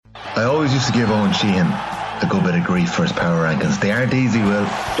I always used to give Owen Sheehan a good bit of grief for his power rankings. They aren't easy, Will.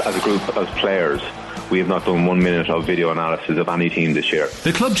 As a group, as players, we have not done 1 minute of video analysis of any team this year.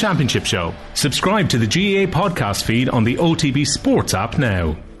 The Club Championship Show. Subscribe to the GAA podcast feed on the OTB Sports app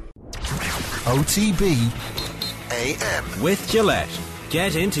now. OTB AM. With Gillette.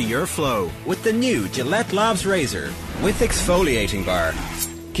 Get into your flow with the new Gillette Labs Razor with exfoliating bar.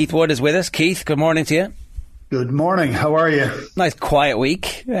 Keith Wood is with us. Keith, good morning to you. Good morning. How are you? Nice quiet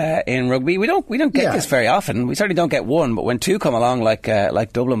week in rugby. We don't get this very often. We certainly don't get one, but when two come along like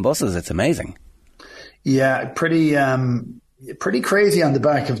Dublin buses, it's amazing. Yeah, pretty crazy on the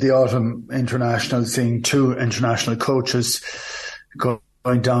back of the autumn international, seeing two international coaches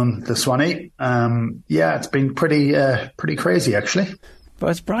going down the Swanee. It's been pretty crazy actually. But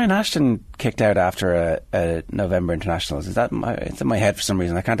it's Brian Ashton kicked out after a November internationals. It's in my head for some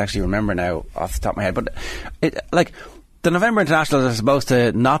reason. I can't actually remember now off the top of my head. But the November internationals are supposed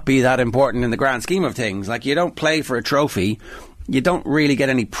to not be that important in the grand scheme of things. Like, you don't play for a trophy, you don't really get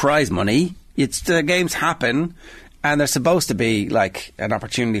any prize money. The games happen, and they're supposed to be like an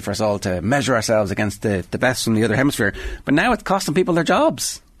opportunity for us all to measure ourselves against the best from the other hemisphere. But now it's costing people their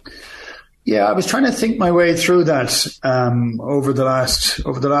jobs. Yeah, I was trying to think my way through that over the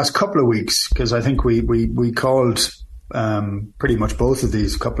last couple of weeks, because I think we called pretty much both of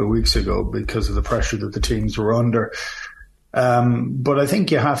these a couple of weeks ago because of the pressure that the teams were under. But I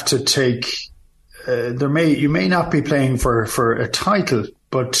think you have to take you may not be playing for a title,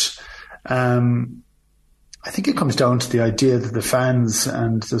 but I think it comes down to the idea that the fans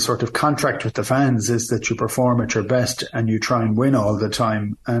and the sort of contract with the fans is that you perform at your best and you try and win all the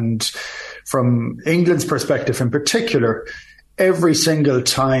time. And from England's perspective in particular, every single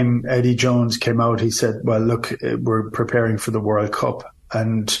time Eddie Jones came out, he said, well, look, we're preparing for the World Cup.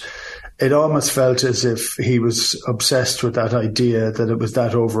 And it almost felt as if he was obsessed with that idea that it was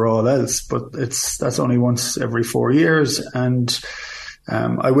that over all else. But that's only once every 4 years. And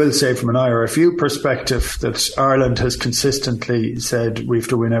I will say from an IRFU perspective that Ireland has consistently said we have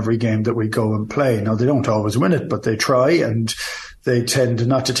to win every game that we go and play. Now, they don't always win it, but they try, and they tend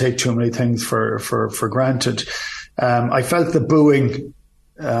not to take too many things for granted. I felt the booing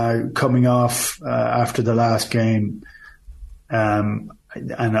coming off after the last game, and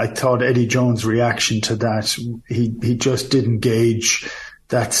I thought Eddie Jones' reaction to that, he just didn't gauge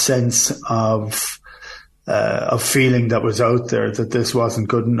that sense of feeling that was out there that this wasn't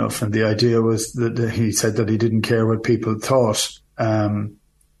good enough. And the idea was that he said that he didn't care what people thought.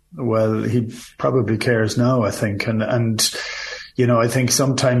 Well, he probably cares now, I think. And you know, I think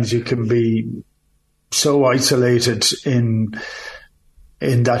sometimes you can be so isolated in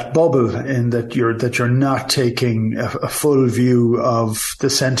that bubble, in that you're not taking a full view of the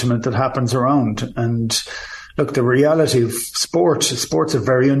sentiment that happens around. And look, the reality of sport's a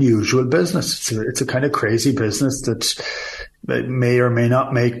very unusual business. It's a kind of crazy business that may or may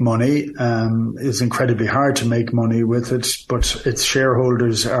not make money. It's incredibly hard to make money with it, but its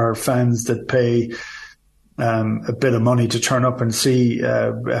shareholders are fans that pay a bit of money to turn up and see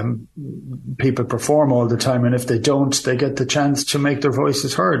people perform all the time. And if they don't, they get the chance to make their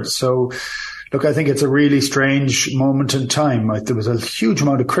voices heard. So, look, I think it's a really strange moment in time. There was a huge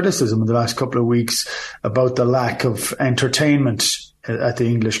amount of criticism in the last couple of weeks about the lack of entertainment at the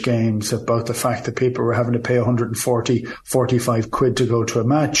English games, about the fact that people were having to pay 45 quid to go to a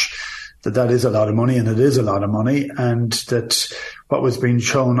match, that is a lot of money, and it is a lot of money, and that what was being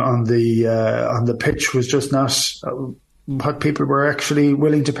shown on the pitch was just not what people were actually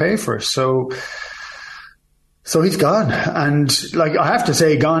willing to pay for. So he's gone. And I have to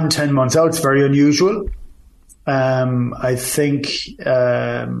say, gone 10 months out is very unusual. I think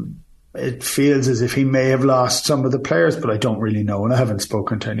it feels as if he may have lost some of the players, but I don't really know. And I haven't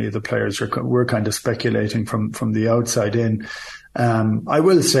spoken to any of the players. We're kind of speculating from the outside in. I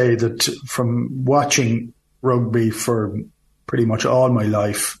will say that from watching rugby for pretty much all my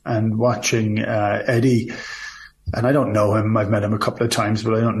life and watching Eddie, and I don't know him. I've met him a couple of times,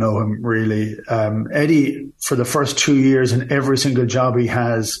 but I don't know him really. Eddie, for the first 2 years in every single job he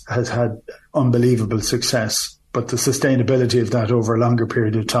has had unbelievable success. But the sustainability of that over a longer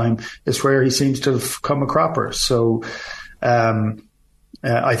period of time is where he seems to have come a cropper. So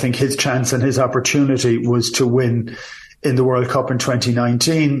I think his chance and his opportunity was to win in the World Cup in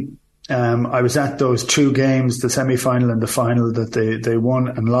 2019. I was at those two games, the semi-final and the final, that they won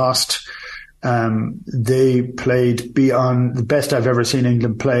and lost. They played beyond the best I've ever seen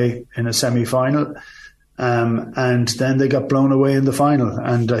England play in a semi-final. And then they got blown away in the final.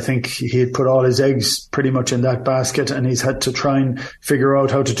 And I think he had put all his eggs pretty much in that basket, and he's had to try and figure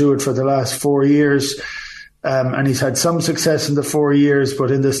out how to do it for the last 4 years. And he's had some success in the 4 years,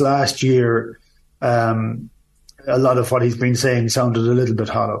 but in this last year, a lot of what he's been saying sounded a little bit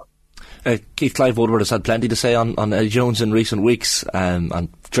hollow. Keith, Clive Woodward has had plenty to say on Eddie Jones in recent weeks and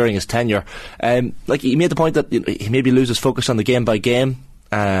during his tenure. He made the point that he maybe loses focus on the game by game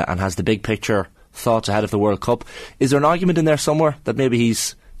and has the big picture thoughts ahead of the World Cup. Is there an argument in there somewhere that maybe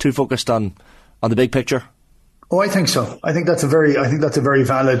he's too focused on the big picture? Oh, I think so. I think that's a very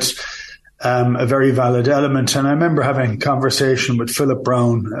valid element. And I remember having a conversation with Philip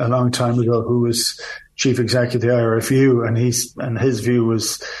Brown a long time ago, who was chief executive of the IRFU, and his view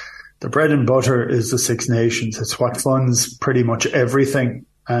was the bread and butter is the Six Nations. It's what funds pretty much everything,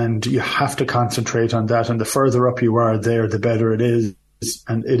 and you have to concentrate on that. And the further up you are there, the better it is.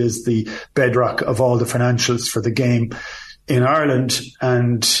 And it is the bedrock of all the financials for the game in Ireland.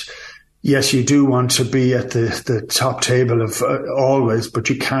 And yes, you do want to be at the top table of always, but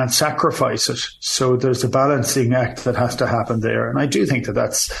you can't sacrifice it. So there's a balancing act that has to happen there. And I do think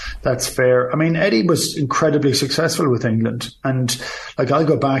that's fair. I mean, Eddie was incredibly successful with England. And I'll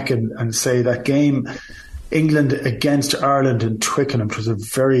go back and say that game, England against Ireland in Twickenham, was a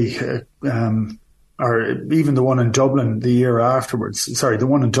very, or even the one in Dublin the year afterwards. Sorry, the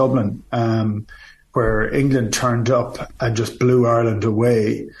one in Dublin, where England turned up and just blew Ireland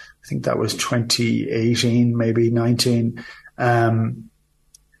away. I think that was 2018, maybe 19. Again,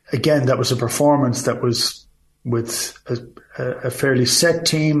 that was a performance that was with a fairly set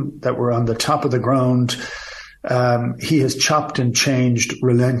team that were on the top of the ground. He has chopped and changed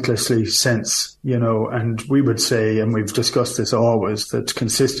relentlessly since, and we would say, and we've discussed this always, that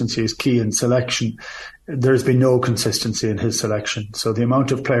consistency is key in selection. There's been no consistency in his selection. So the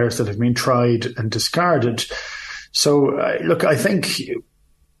amount of players that have been tried and discarded. So look, I think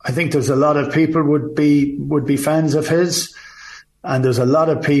there's a lot of people would be fans of his, and there's a lot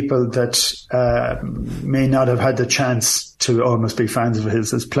of people that may not have had the chance to almost be fans of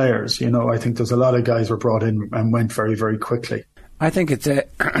his as players. I think there's a lot of guys were brought in and went very, very quickly. I think it's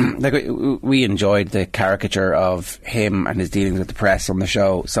we enjoyed the caricature of him and his dealings with the press on the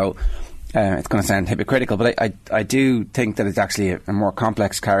show, so it's going to sound hypocritical, but I do think that it's actually a more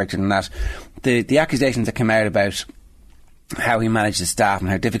complex character than that. The accusations that came out about how he managed his staff and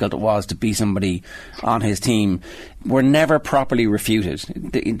how difficult it was to be somebody on his team were never properly refuted.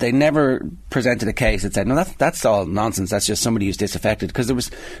 They never presented a case that said, no, that's all nonsense, that's just somebody who's disaffected, because there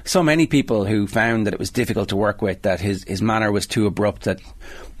was so many people who found that it was difficult to work with, that his manner was too abrupt, that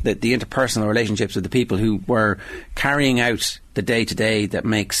the interpersonal relationships with the people who were carrying out the day-to-day that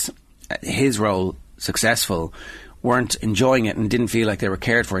makes his role successful weren't enjoying it and didn't feel like they were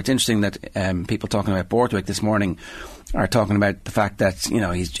cared for. It's interesting that people talking about Borthwick this morning are talking about the fact that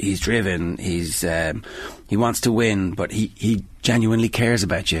he's driven, he wants to win, but he genuinely cares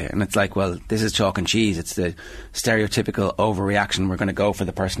about you. And it's like, well, this is chalk and cheese. It's the stereotypical overreaction. We're going to go for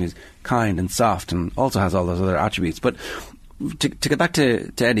the person who's kind and soft and also has all those other attributes. But to get back to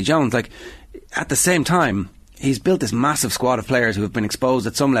Eddie Jones, at the same time, he's built this massive squad of players who have been exposed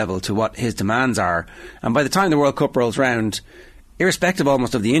at some level to what his demands are. And by the time the World Cup rolls round, irrespective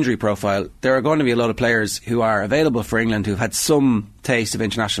almost of the injury profile, there are going to be a lot of players who are available for England who've had some taste of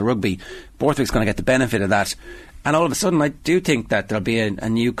international rugby. Borthwick's going to get the benefit of that. And all of a sudden, I do think that there'll be a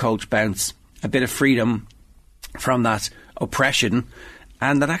new coach bounce, a bit of freedom from that oppression,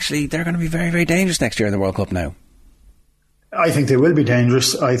 and that actually they're going to be very, very dangerous next year in the World Cup now. I think they will be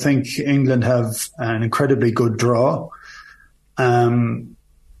dangerous. I think England have an incredibly good draw. And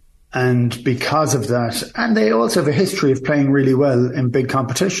because of that, and they also have a history of playing really well in big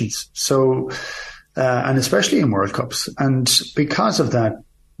competitions. So, and especially in World Cups. And because of that,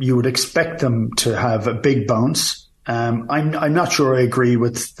 you would expect them to have a big bounce. I'm not sure I agree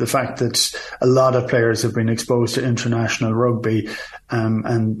with the fact that a lot of players have been exposed to international rugby,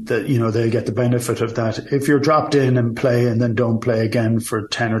 and that, they get the benefit of that. If you're dropped in and play and then don't play again for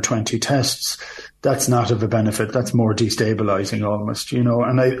 10 or 20 tests, that's not of a benefit. That's more destabilising almost,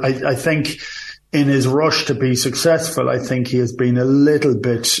 And I think in his rush to be successful, I think he has been a little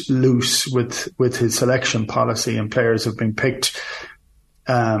bit loose with his selection policy, and players have been picked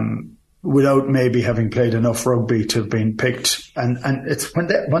without maybe having played enough rugby to have been picked. And it's when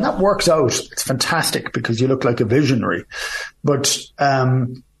that works out, it's fantastic because you look like a visionary. But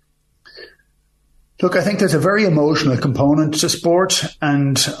look, I think there's a very emotional component to sport,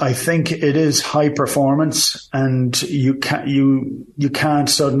 and I think it is high performance, and you can't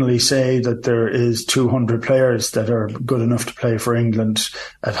suddenly say that there is 200 players that are good enough to play for England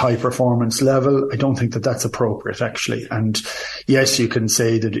at high performance level. I don't think that that's appropriate, actually. And yes, you can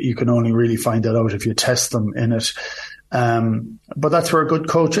say that you can only really find that out if you test them in it. But that's where a good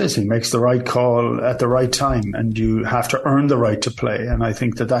coach is. He makes the right call at the right time, and you have to earn the right to play. And I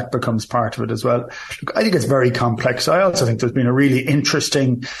think that becomes part of it as well. Look, I think it's very complex. I also think there's been a really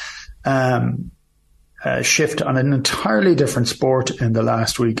interesting shift on an entirely different sport in the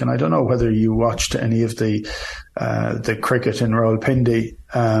last week. And I don't know whether you watched any of the cricket in Rawalpindi.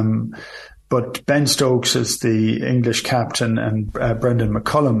 But Ben Stokes is the English captain, and Brendan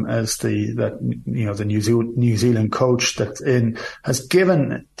McCullum as the New Zealand coach has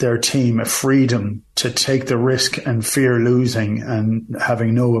given their team a freedom to take the risk and fear losing and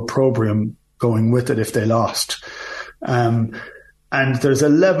having no opprobrium going with it if they lost. And there's a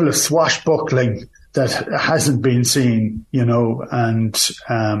level of swashbuckling that hasn't been seen, and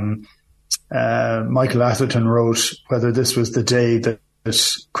Michael Atherton wrote whether this was the day that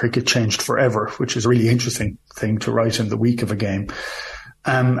cricket changed forever, which is a really interesting thing to write in the week of a game.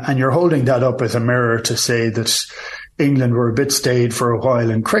 And you're holding that up as a mirror to say that England were a bit staid for a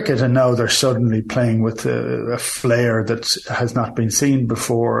while in cricket, and now they're suddenly playing with a flair that has not been seen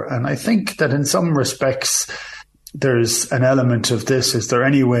before. And I think that in some respects, there's an element of this. Is there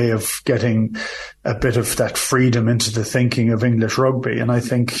any way of getting a bit of that freedom into the thinking of English rugby? And I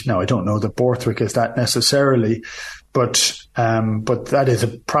think, now I don't know that Borthwick is that necessarily, but that is a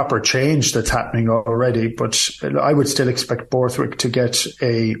proper change that's happening already. But I would still expect Borthwick to get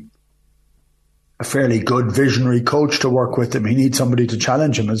a fairly good visionary coach to work with him. He needs somebody to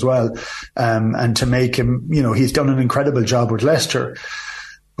challenge him as well, and to make him, he's done an incredible job with Leicester.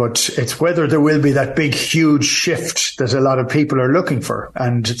 But it's whether there will be that big, huge shift that a lot of people are looking for.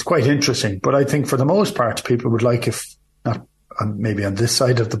 And it's quite interesting. But I think for the most part, people would like, if not maybe on this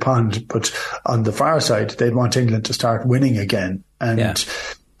side of the pond, but on the far side, they'd want England to start winning again. And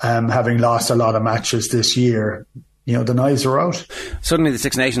having lost a lot of matches this year, the knives are out. Suddenly the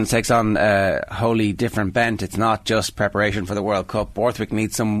Six Nations takes on a wholly different bent. It's not just preparation for the World Cup. Borthwick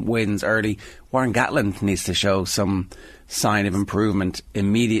needs some wins early. Warren Gatland needs to show some sign of improvement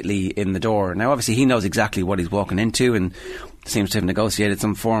immediately in the door. Now, obviously, he knows exactly what he's walking into and seems to have negotiated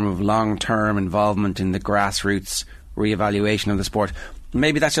some form of long-term involvement in the grassroots re-evaluation of the sport.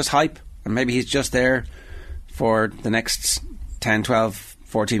 Maybe that's just hype, and maybe he's just there for the next 10, 12,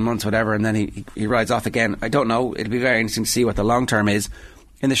 14 months, whatever, and then he rides off again. I don't know. It'll be very interesting to see what the long term is.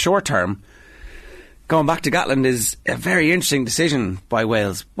 In the short term, going back to Gatland is a very interesting decision by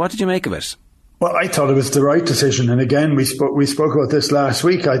Wales. What did you make of it? Well, I thought it was the right decision. And again, we spoke about this last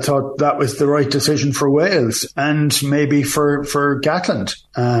week. I thought that was the right decision for Wales and maybe for Gatland.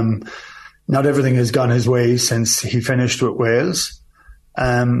 Not everything has gone his way since he finished with Wales.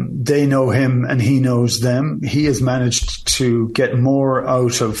 They know him and he knows them. He has managed to get more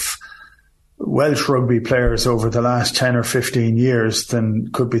out of Welsh rugby players over the last 10 or 15 years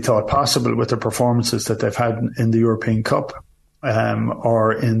than could be thought possible with the performances that they've had in the European Cup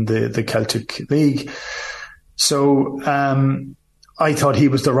or in the Celtic League. So I thought he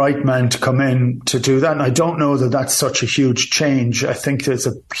was the right man to come in to do that. And I don't know that that's such a huge change. I think there's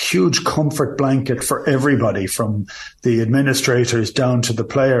a huge comfort blanket for everybody, from the administrators down to the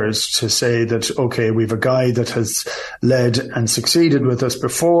players, to say that, okay, we've a guy that has led and succeeded with us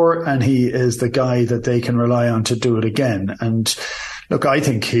before, and he is the guy that they can rely on to do it again. And look, I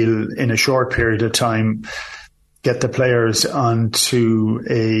think he'll, in a short period of time, get the players onto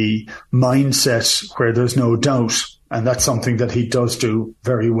a mindset where there's no doubt. And that's something that he does do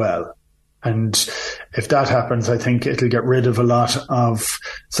very well. And if that happens, I think it'll get rid of a lot of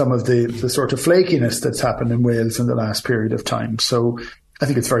some of the sort of flakiness that's happened in Wales in the last period of time. So I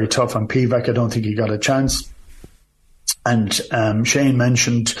think it's very tough on Pivac. I don't think he got a chance. And Shane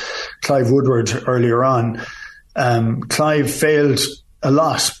mentioned Clive Woodward earlier on. Clive failed a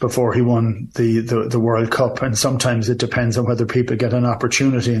lot before he won the World Cup, and sometimes it depends on whether people get an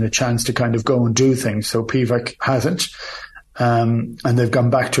opportunity and a chance to kind of go and do things. So Pivac hasn't, and they've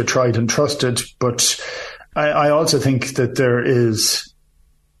gone back to tried and trusted. But I also think that there is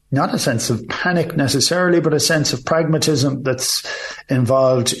not a sense of panic necessarily, but a sense of pragmatism that's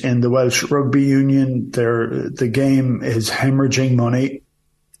involved in the Welsh Rugby Union. The game is hemorrhaging money,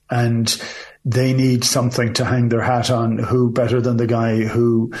 and they need something to hang their hat on. Who better than the guy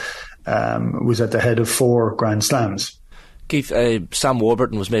who was at the head of 4 Grand Slams? Keith, Sam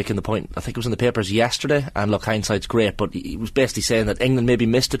Warburton was making the point, I think it was in the papers yesterday, and look, hindsight's great, but he was basically saying that England maybe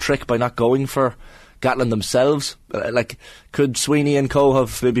missed a trick by not going for Gatland themselves. Could Sweeney and co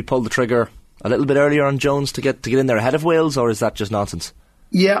have maybe pulled the trigger a little bit earlier on Jones to get in there ahead of Wales, or is that just nonsense?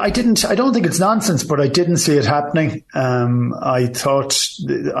 Yeah, I don't think it's nonsense, but I didn't see it happening. I thought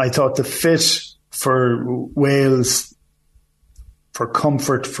the fit for Wales, for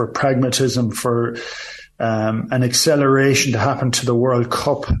comfort, for pragmatism, for an acceleration to happen to the World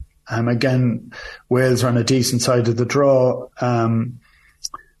Cup. Again, Wales are on a decent side of the draw. I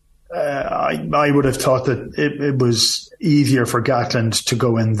would have thought that it was easier for Gatland to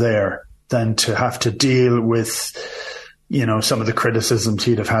go in there than to have to deal with, some of the criticisms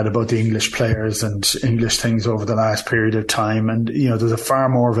he'd have had about the English players and English things over the last period of time. And, there's a far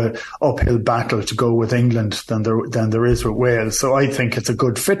more of an uphill battle to go with England than there is with Wales. So I think it's a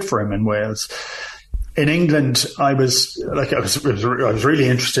good fit for him in Wales. In England, I was really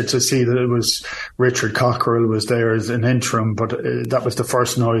interested to see that it was Richard Cockerell was there as an interim, but that was the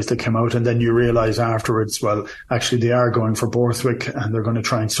first noise that came out. And then you realise afterwards, well, actually they are going for Borthwick and they're going to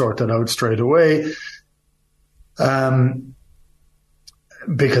try and sort that out straight away.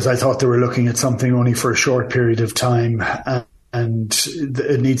 Because I thought they were looking at something only for a short period of time, and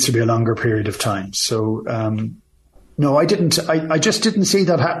it needs to be a longer period of time. So, no, I didn't. I just didn't see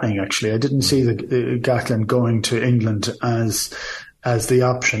that happening. Actually, I didn't see the Gatland going to England as the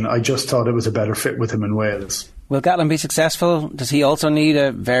option. I just thought it was a better fit with him in Wales. Will Gatland be successful? Does he also need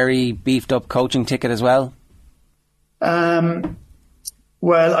a very beefed up coaching ticket as well?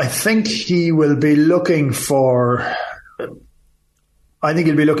 Well, I think he will be looking for. I think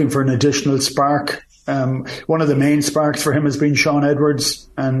he'll be looking for an additional spark. One of the main sparks for him has been Sean Edwards,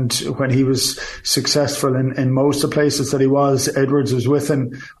 and when he was successful in most of the places that he was, Edwards was with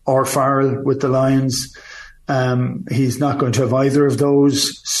him, or Farrell with the Lions. He's not going to have either of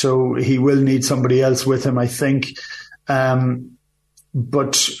those, so he will need somebody else with him, I think.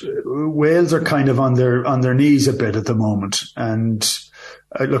 But Wales are kind of on their knees a bit at the moment, and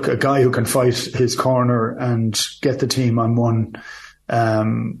look, a guy who can fight his corner and get the team on one.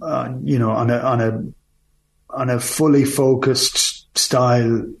 On a fully focused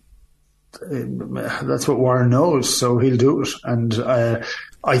style, that's what Warren knows, so he'll do it. And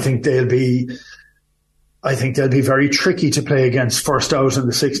I think they'll be very tricky to play against first out in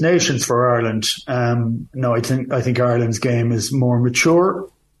the Six Nations for Ireland. No, I think Ireland's game is more mature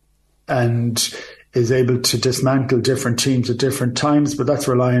and is able to dismantle different teams at different times, but that's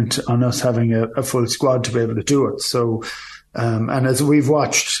reliant on us having a full squad to be able to do it. So. And as we've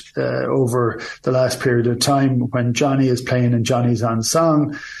watched over the last period of time, when Johnny is playing and Johnny's on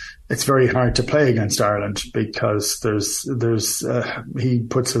song, it's very hard to play against Ireland because he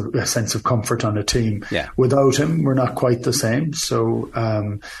puts a sense of comfort on a team. Yeah. Without him, we're not quite the same. So,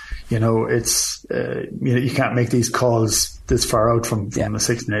 it's you can't make these calls this far out from the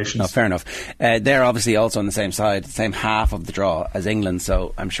Six Nations. No, fair enough. They're obviously also on the same side, the same half of the draw as England.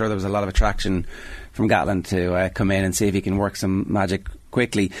 So I'm sure there was a lot of attraction from Gatland to come in and see if he can work some magic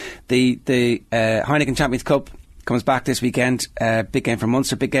quickly. The Heineken Champions Cup comes back this weekend. Big game for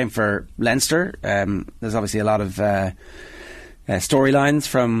Munster, big game for Leinster. There's obviously a lot of storylines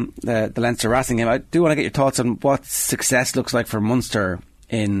from the Leinster Racing game. I do want to get your thoughts on what success looks like for Munster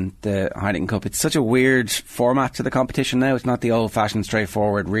in the Heineken Cup. It's such a weird format to the competition now. It's not the old-fashioned,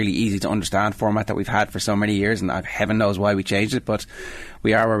 straightforward, really easy to understand format that we've had for so many years, and heaven knows why we changed it, but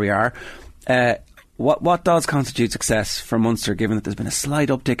we are where we are. What does constitute success for Munster, given that there's been a slight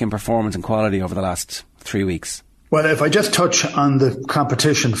uptick in performance and quality over the last 3 weeks? Well, if I just touch on the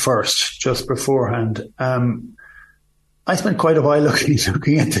competition first, just beforehand, I spent quite a while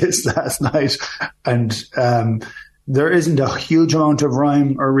looking at this last night, and there isn't a huge amount of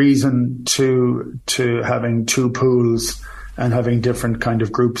rhyme or reason to having two pools and having different kind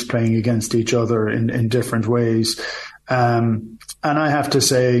of groups playing against each other in different ways. And I have to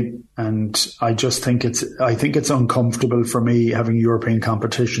say, and I just think it's uncomfortable for me having European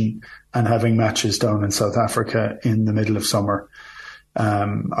competition and having matches down in South Africa in the middle of summer.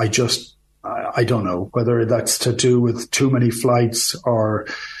 I don't know whether that's to do with too many flights or,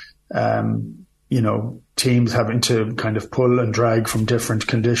 teams having to kind of pull and drag from different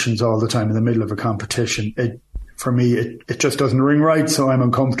conditions all the time in the middle of a competition. For me, it just doesn't ring right, so I'm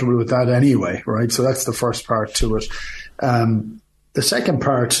uncomfortable with that anyway, right? So that's the first part to it. The second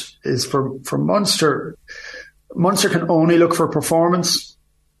part is for Munster. Munster can only look for performance.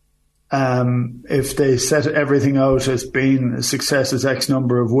 If they set everything out as being a success as X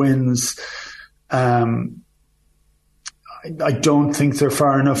number of wins, I don't think they're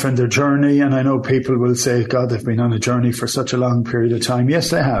far enough in their journey. And I know people will say, God, they've been on a journey for such a long period of time.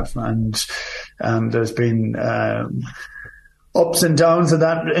 Yes, they have. And there's been ups and downs in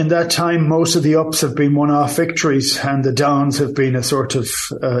that time. Most of the ups have been one-off victories, and the downs have been a sort of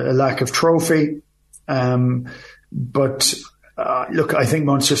a lack of trophy. But look, I think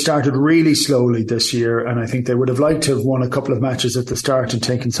Munster started really slowly this year, and I think they would have liked to have won a couple of matches at the start and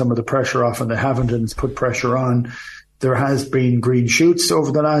taken some of the pressure off, and they haven't, and it's put pressure on. There has been green shoots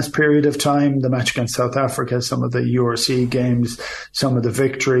over the last period of time, the match against South Africa, some of the URC games, some of the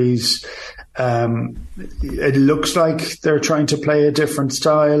victories. It looks like they're trying to play a different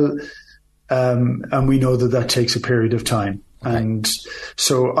style, and we know that takes a period of time. Okay. And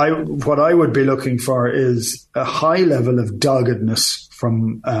so what I would be looking for is a high level of doggedness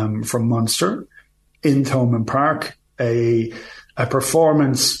from Munster in Thomond Park, a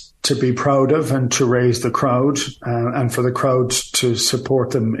performance to be proud of and to raise the crowd, and for the crowd to support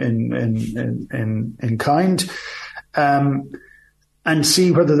them in kind, and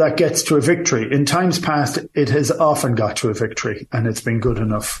see whether that gets to a victory. In times past, it has often got to a victory, and it's been good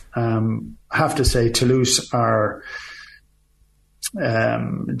enough. I have to say, Toulouse are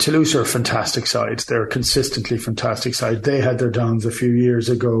a fantastic side. They're a consistently fantastic side. They had their downs a few years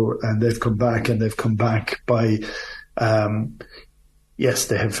ago, and they've come back by. Yes,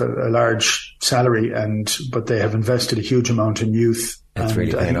 they have a large salary, but they have invested a huge amount in youth. It's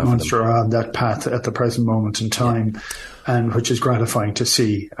really I think Munster are on that path at the present moment in time, and which is gratifying to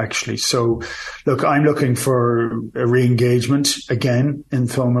see, actually. So, look, I'm looking for a re-engagement again in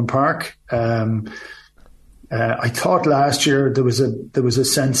Thomond Park. I thought last year there was a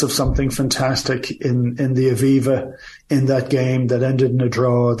sense of something fantastic in the Aviva in that game that ended in a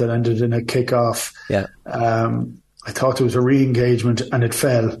draw, that ended in a kick-off. Yeah. I thought there was a re-engagement, and it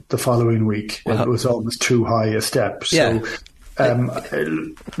fell the following week. It was almost too high a step. So,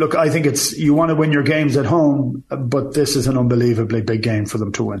 look, I think you want to win your games at home, but this is an unbelievably big game for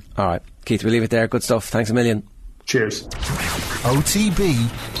them to win. All right, Keith, we'll leave it there. Good stuff. Thanks a million. Cheers. OTB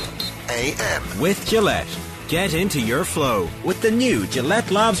AM. With Gillette. Get into your flow with the new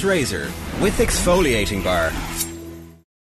Gillette Labs Razor with exfoliating bar.